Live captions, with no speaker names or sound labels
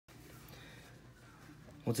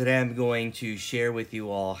Well, today I'm going to share with you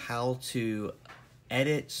all how to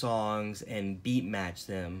edit songs and beat match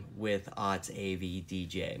them with OTSAV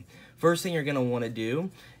DJ. First thing you're going to want to do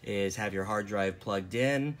is have your hard drive plugged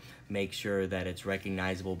in. Make sure that it's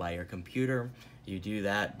recognizable by your computer. You do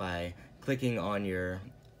that by clicking on your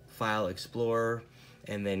File Explorer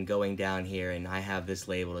and then going down here, and I have this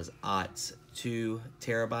labeled as OTS 2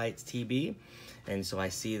 terabytes TB, and so I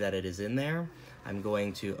see that it is in there. I'm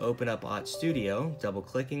going to open up OTS Studio, double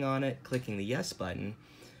clicking on it, clicking the yes button,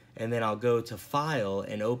 and then I'll go to File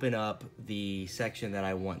and open up the section that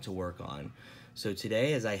I want to work on. So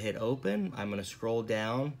today, as I hit open, I'm going to scroll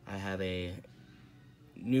down. I have a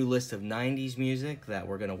new list of 90s music that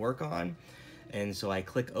we're going to work on, and so I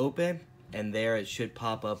click open, and there it should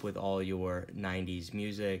pop up with all your 90s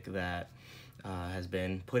music that has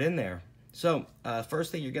been put in there. So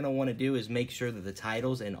first thing you're going to want to do is make sure that the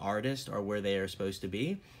titles and artist are where they are supposed to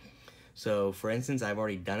be. So for instance, I've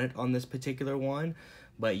already done it on this particular one,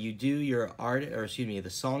 but you do your the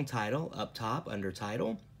song title up top under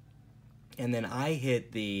title, and then I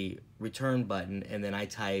hit the return button, and then I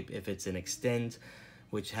type if it's an extend,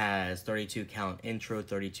 which has 32 count intro,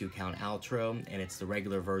 32 count outro, and it's the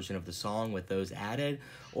regular version of the song with those added.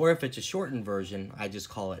 Or if it's a shortened version, I just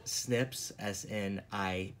call it snips, SNIPZ,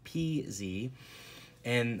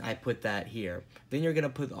 and I put that here. Then you're gonna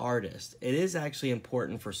put the artist. It is actually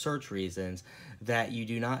important for search reasons that you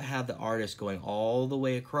do not have the artist going all the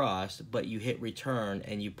way across, but you hit return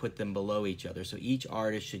and you put them below each other. So each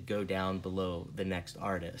artist should go down below the next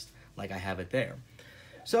artist, like I have it there.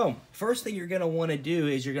 So first thing you're going to want to do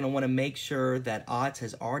is you're going to want to make sure that OTS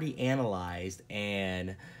has already analyzed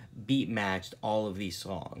and beat matched all of these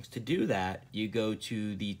songs. To do that, you go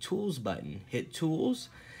to the Tools button, hit Tools,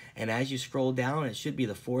 and as you scroll down, it should be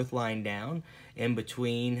the fourth line down in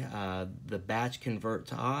between the Batch Convert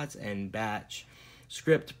to OTS and Batch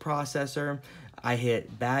Script Processor. I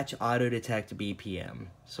hit Batch Auto Detect BPM.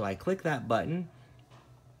 So I click that button.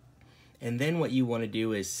 And then what you want to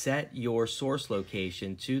do is set your source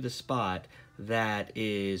location to the spot that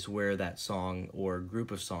is where that song or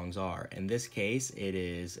group of songs are. In this case, it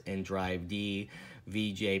is in Drive D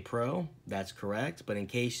VJ Pro. That's correct. But in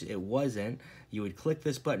case it wasn't, you would click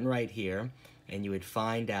this button right here, and you would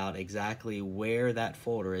find out exactly where that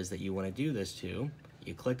folder is that you want to do this to.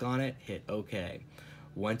 You click on it, hit OK.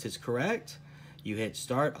 Once it's correct, you hit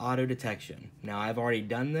Start Auto Detection. Now, I've already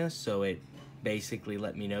done this, so it basically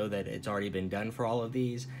let me know that it's already been done for all of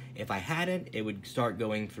these. If I hadn't, it would start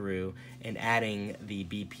going through and adding the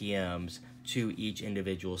BPMs to each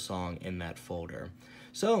individual song in that folder.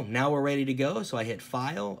 So now we're ready to go. So I hit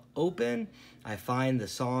File, Open. I find the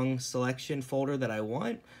song selection folder that I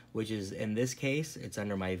want, which is, in this case, it's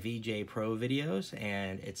under my VJ Pro videos,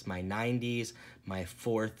 and it's my 90s, my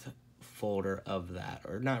fourth folder of that,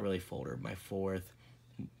 or not really folder, my fourth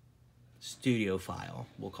studio file,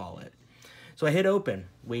 we'll call it. So I hit open.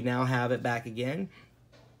 We now have it back again.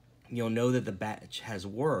 You'll know that the batch has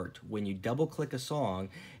worked when you double click a song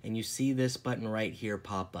and you see this button right here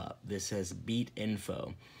pop up. This says Beat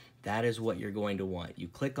Info. That is what you're going to want. You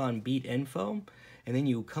click on Beat Info, and then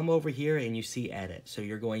you come over here and you see Edit. So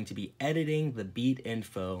you're going to be editing the beat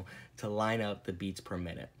info to line up the beats per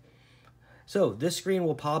minute. So this screen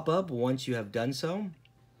will pop up once you have done so.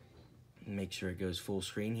 Make sure it goes full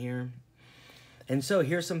screen here. And so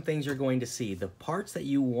here's some things you're going to see. The parts that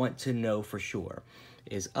you want to know for sure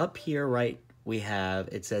is up here, right?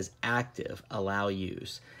 It says active, allow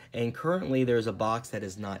use. And currently there's a box that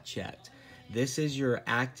is not checked. This is your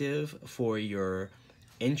active for your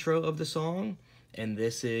intro of the song, and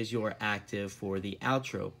this is your active for the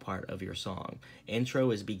outro part of your song.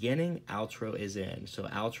 Intro is beginning, outro is end. So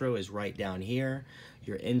outro is right down here.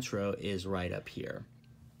 Your intro is right up here.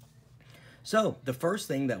 So the first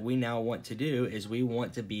thing that we now want to do is we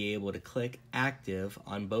want to be able to click active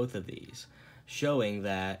on both of these, showing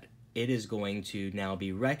that it is going to now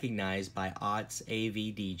be recognized by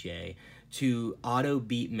OTSAV DJ to auto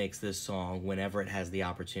beat mix this song whenever it has the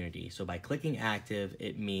opportunity. So by clicking active,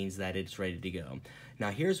 it means that it's ready to go. Now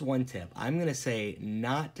here's one tip. I'm gonna say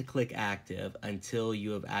not to click active until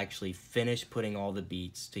you have actually finished putting all the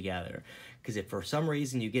beats together. Because if for some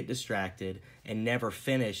reason you get distracted and never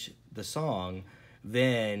finish the song,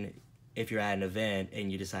 then if you're at an event and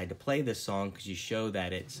you decide to play this song because you show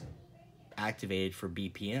that it's activated for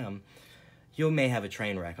BPM, you may have a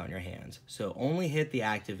train wreck on your hands. So only hit the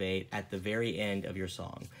activate at the very end of your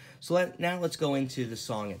song. So now let's go into the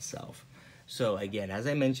song itself. So again, as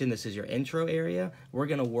I mentioned, this is your intro area. We're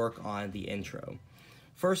gonna work on the intro.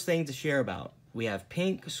 First thing to share about, we have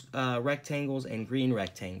pink rectangles and green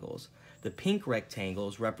rectangles. The pink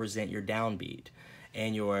rectangles represent your downbeat,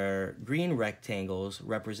 and your green rectangles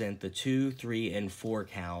represent the 2, 3, and 4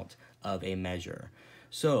 count of a measure.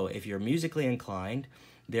 So if you're musically inclined,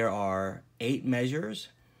 there are 8 measures,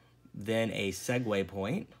 then a segue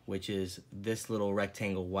point, which is this little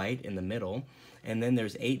rectangle white in the middle, and then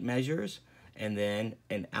there's 8 measures, and then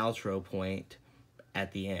an outro point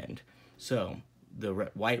at the end. So the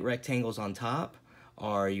white rectangles on top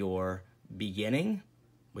are your beginning,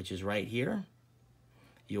 which is right here,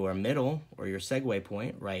 your middle or your segue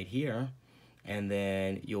point right here, and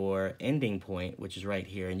then your ending point, which is right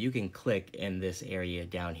here. And you can click in this area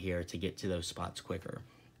down here to get to those spots quicker.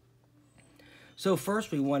 So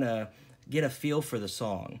first we want to get a feel for the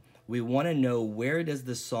song. We want to know, where does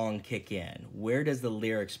the song kick in? Where does the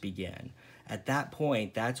lyrics begin? At that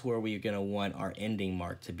point, that's where we're going to want our ending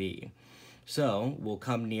mark to be. So we'll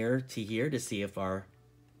come near to here to see if our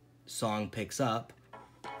song picks up.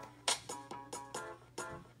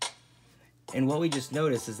 And what we just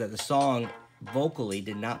noticed is that the song vocally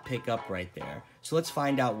did not pick up right there. So let's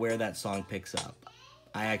find out where that song picks up.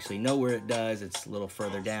 I actually know where it does. It's a little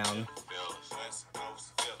further down.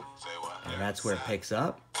 And that's where it picks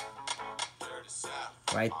up.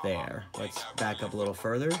 Right there. Let's back up a little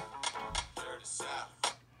further.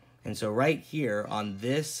 And so right here on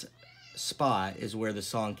this spot is where the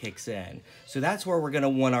song kicks in. So that's where we're going to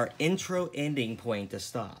want our intro ending point to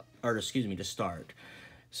stop, or excuse me, to start.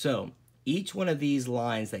 So each one of these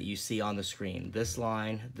lines that you see on the screen, this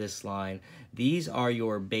line, these are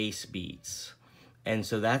your bass beats. And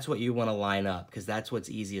so that's what you want to line up, because that's what's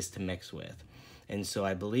easiest to mix with. And so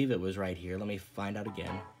I believe it was right here. Let me find out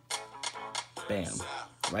again. Bam.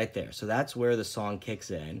 Right there. So that's where the song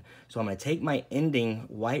kicks in. So I'm going to take my ending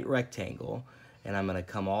white rectangle, and I'm going to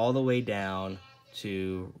come all the way down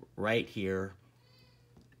to right here.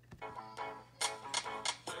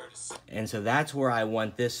 And so that's where I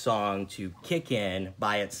want this song to kick in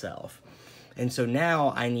by itself. And so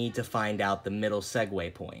now I need to find out the middle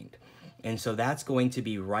segue point. And so that's going to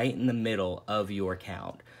be right in the middle of your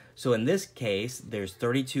count. So in this case, there's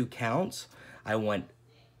 32 counts. I want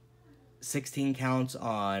 16 counts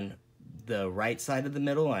on the right side of the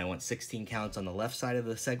middle, and I want 16 counts on the left side of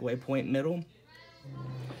the segue point middle.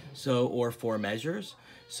 So, or 4 measures.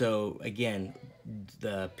 So again,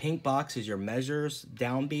 the pink box is your measures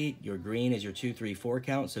downbeat, your green is your 2, 3, 4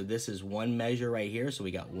 count. So this is 1 measure right here. So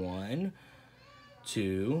we got 1,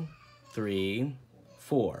 2, 3,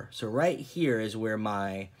 4. So right here is where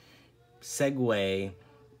my segue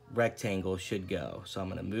rectangle should go. So I'm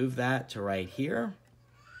going to move that to right here.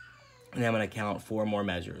 And I'm going to count 4 more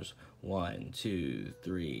measures. 1, 2,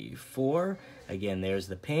 3, 4. Again, there's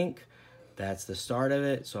the pink. That's the start of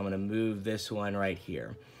it. So I'm going to move this one right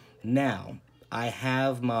here. Now, I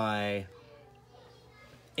have my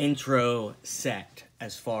intro set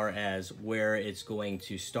as far as where it's going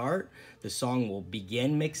to start. The song will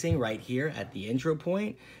begin mixing right here at the intro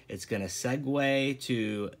point. It's going to segue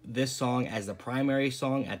to this song as the primary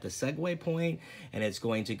song at the segue point, and it's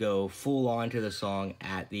going to go full on to the song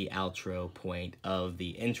at the outro point of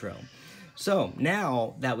the intro. So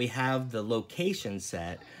now that we have the location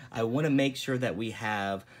set, I want to make sure that we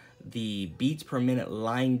have the beats per minute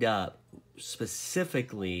lined up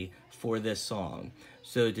specifically for this song.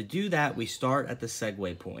 So to do that, we start at the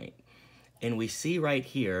segue point. And we see right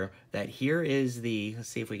here that here is the, let's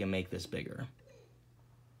see if we can make this bigger.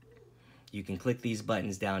 You can click these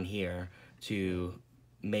buttons down here to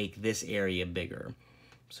make this area bigger.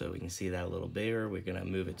 So we can see that a little bigger. We're gonna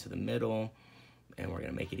move it to the middle, and we're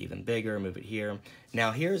gonna make it even bigger, move it here.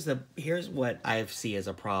 Now here's what I see as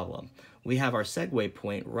a problem. We have our segue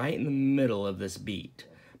point right in the middle of this beat,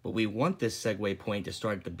 but we want this segue point to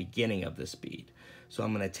start at the beginning of this beat. So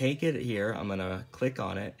I'm going to take it here, I'm going to click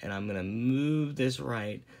on it, and I'm going to move this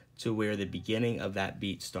right to where the beginning of that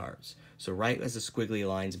beat starts. So right as the squiggly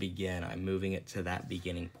lines begin, I'm moving it to that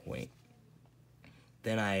beginning point.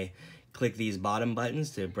 Then I click these bottom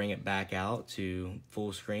buttons to bring it back out to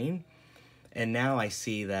full screen. And now I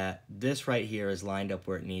see that this right here is lined up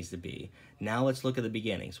where it needs to be. Now let's look at the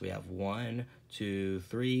beginning. So we have 1, 2,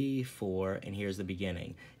 3, 4, and here's the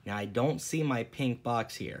beginning. Now I don't see my pink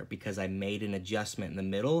box here because I made an adjustment in the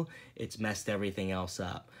middle. It's messed everything else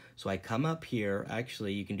up. So I come up here.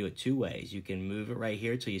 Actually, you can do it 2 ways. You can move it right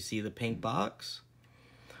here till you see the pink box.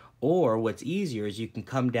 Or what's easier is you can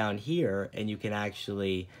come down here and you can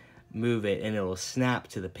actually move it and it'll snap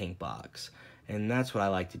to the pink box. And that's what I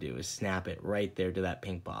like to do, is snap it right there to that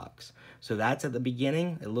pink box. So that's at the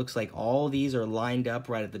beginning. It looks like all these are lined up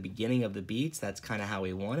right at the beginning of the beats. That's kind of how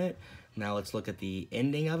we want it. Now let's look at the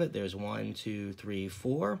ending of it. There's 1, 2, 3,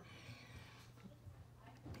 4.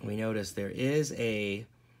 We notice there is a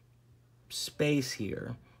space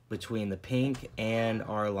here between the pink and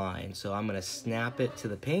our line. So I'm gonna snap it to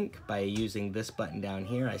the pink by using this button down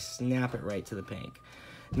here. I snap it right to the pink.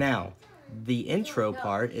 Now, the intro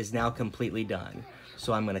part is now completely done.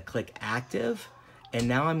 So I'm gonna click active, and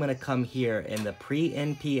now I'm gonna come here in the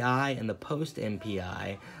pre-NPI and the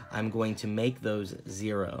post-NPI, I'm going to make those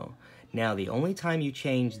 0. Now, the only time you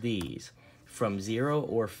change these from 0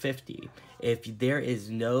 or 50, if there is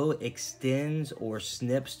no extends or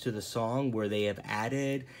snips to the song where they have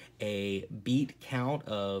added a beat count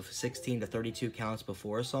of 16 to 32 counts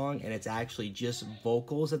before a song and it's actually just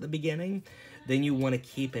vocals at the beginning, then you want to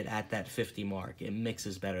keep it at that 50 mark. It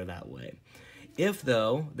mixes better that way. If,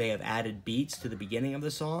 though, they have added beats to the beginning of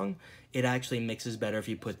the song, it actually mixes better if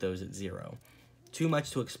you put those at 0. Too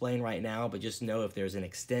much to explain right now, but just know if there's an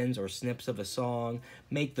extends or snips of a song,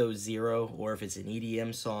 make those 0, or if it's an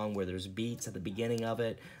EDM song where there's beats at the beginning of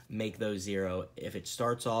it, make those 0. If it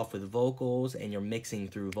starts off with vocals and you're mixing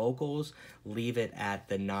through vocals, leave it at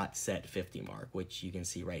the not set 50 mark, which you can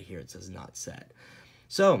see right here, it says not set.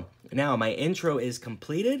 So now my intro is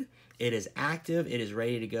completed, it is active, it is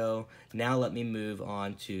ready to go. Now let me move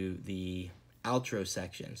on to the outro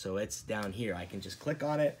section. So it's down here, I can just click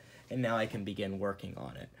on it, and now I can begin working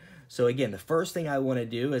on it. So again, the first thing I want to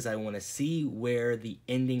do is I want to see where the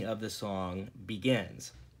ending of the song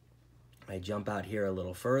begins. I jump out here a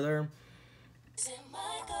little further. Is it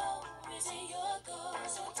my goal? Is it your goal?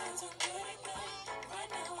 Sometimes I'm good at good. Right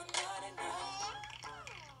now I'm not enough.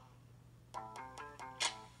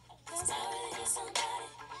 'Cause I really need somebody.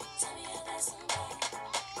 Tell me if there's somebody.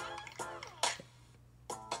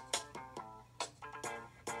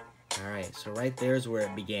 All right, so right there's where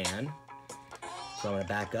it began. So I'm gonna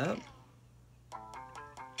back up.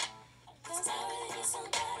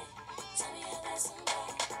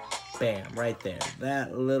 Bam, right there.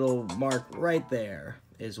 That little mark right there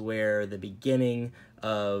is where the beginning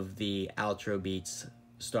of the outro beats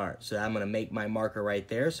start. So I'm gonna make my marker right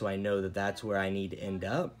there so I know that that's where I need to end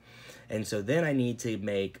up. And so then I need to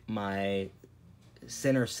make my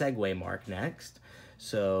center segue mark next.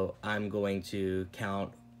 So I'm going to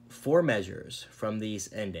count 4 measures from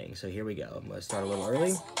these endings. So here we go. I'm gonna start a little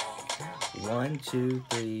early. 1, 2,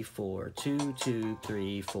 3, 4, 2, 2,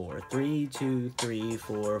 3, 4, 3, 2, 3,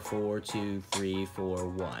 4, 4, 2, 3, 4,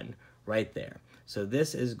 1. Right there. So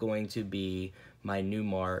this is going to be my new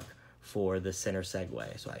mark for the center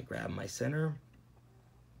segue. So I grab my center,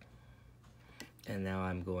 and now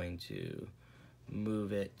I'm going to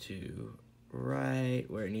move it to right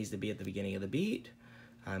where it needs to be at the beginning of the beat.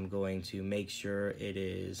 I'm going to make sure it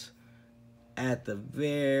is at the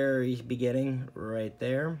very beginning right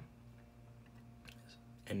there.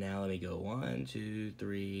 And now let me go 1, 2,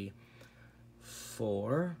 3,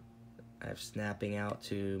 4. I'm snapping out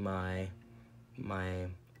to my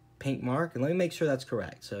pink mark, and let me make sure that's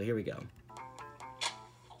correct. So here we go.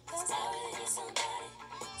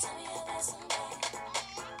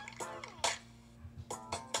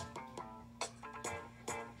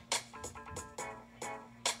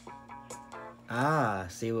 Ah,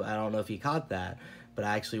 see, I don't know if you caught that, but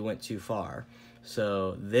I actually went too far.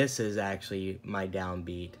 So this is actually my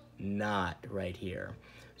downbeat, not right here.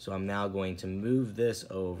 So I'm now going to move this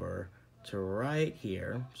over to right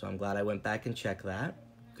here. So I'm glad I went back and checked that.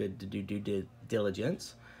 Good to do due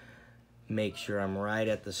diligence. Make sure I'm right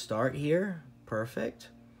at the start here. Perfect.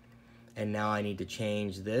 And now I need to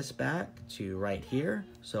change this back to right here.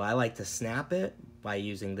 So I like to snap it by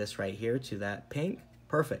using this right here to that pink.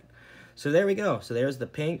 Perfect. So there we go. So there's the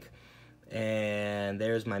pink. And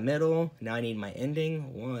there's my middle. Now I need my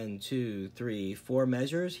ending. 1, 2, 3, 4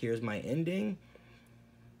 measures. Here's my ending.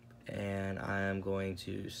 And I'm going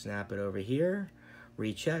to snap it over here.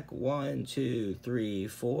 Recheck. 1, 2, 3,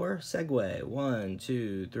 4. Segue. 1,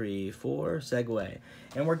 2, 3, 4. Segue.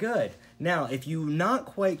 And we're good. Now, if you're not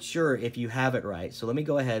quite sure if you have it right, so let me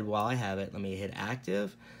go ahead while I have it. Let me hit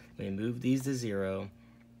active. Let me move these to 0.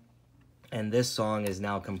 And this song is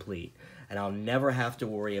now complete. And I'll never have to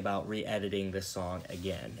worry about re-editing this song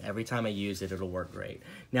again. Every time I use it, it'll work great.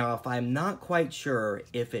 Now, if I'm not quite sure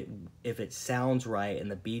if it sounds right and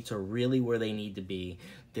the beats are really where they need to be,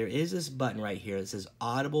 there is this button right here that says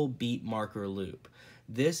Audible Beat Marker Loop.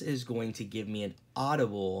 This is going to give me an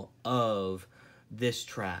audible of this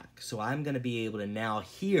track. So I'm gonna be able to now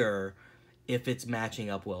hear if it's matching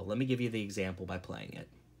up well. Let me give you the example by playing it.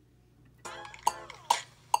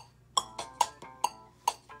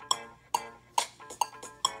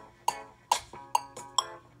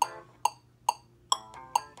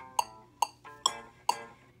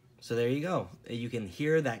 So there you go. You can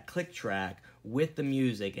hear that click track with the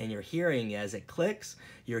music, and you're hearing as it clicks,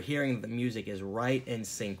 you're hearing the music is right in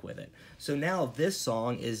sync with it. So now this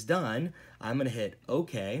song is done. I'm going to hit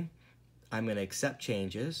OK. I'm going to accept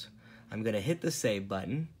changes. I'm going to hit the save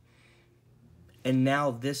button. And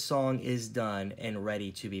now this song is done and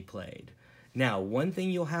ready to be played. Now, one thing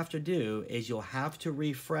you'll have to do is you'll have to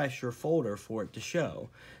refresh your folder for it to show.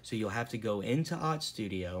 So you'll have to go into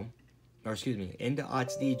into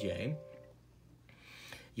OTS DJ.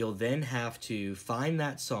 You'll then have to find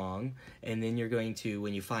that song, and then you're going to,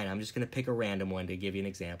 when you find it, I'm just going to pick a random one to give you an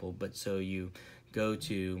example, but so you go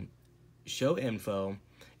to show info,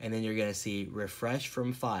 and then you're going to see refresh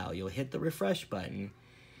from file. You'll hit the refresh button,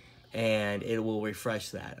 and it will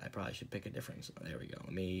refresh that. I probably should pick a different, there we go.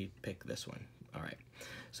 Let me pick this one. All right.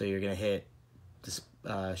 So you're going to hit this,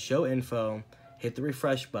 show info, hit the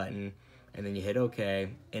refresh button, and then you hit OK,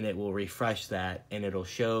 and it will refresh that, and it'll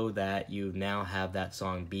show that you now have that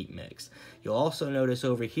song beat mixed. You'll also notice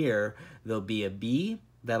over here, there'll be a B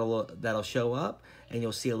that'll show up, and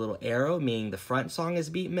you'll see a little arrow, meaning the front song is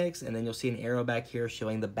beat mixed, and then you'll see an arrow back here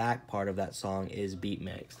showing the back part of that song is beat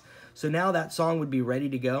mixed. So now that song would be ready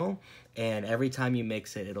to go, and every time you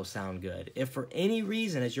mix it, it'll sound good. If for any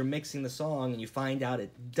reason as you're mixing the song and you find out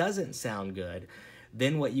it doesn't sound good,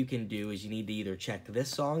 then what you can do is you need to either check this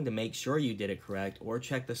song to make sure you did it correct, or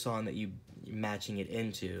check the song that you're matching it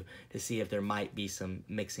into to see if there might be some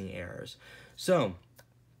mixing errors. So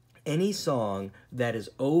any song that is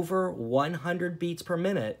over 100 beats per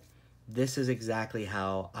minute, this is exactly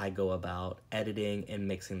how I go about editing and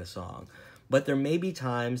mixing the song. But there may be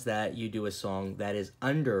times that you do a song that is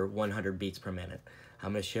under 100 beats per minute.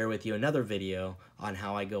 I'm going to share with you another video on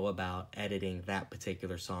how I go about editing that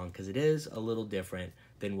particular song, because it is a little different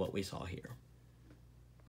than what we saw here.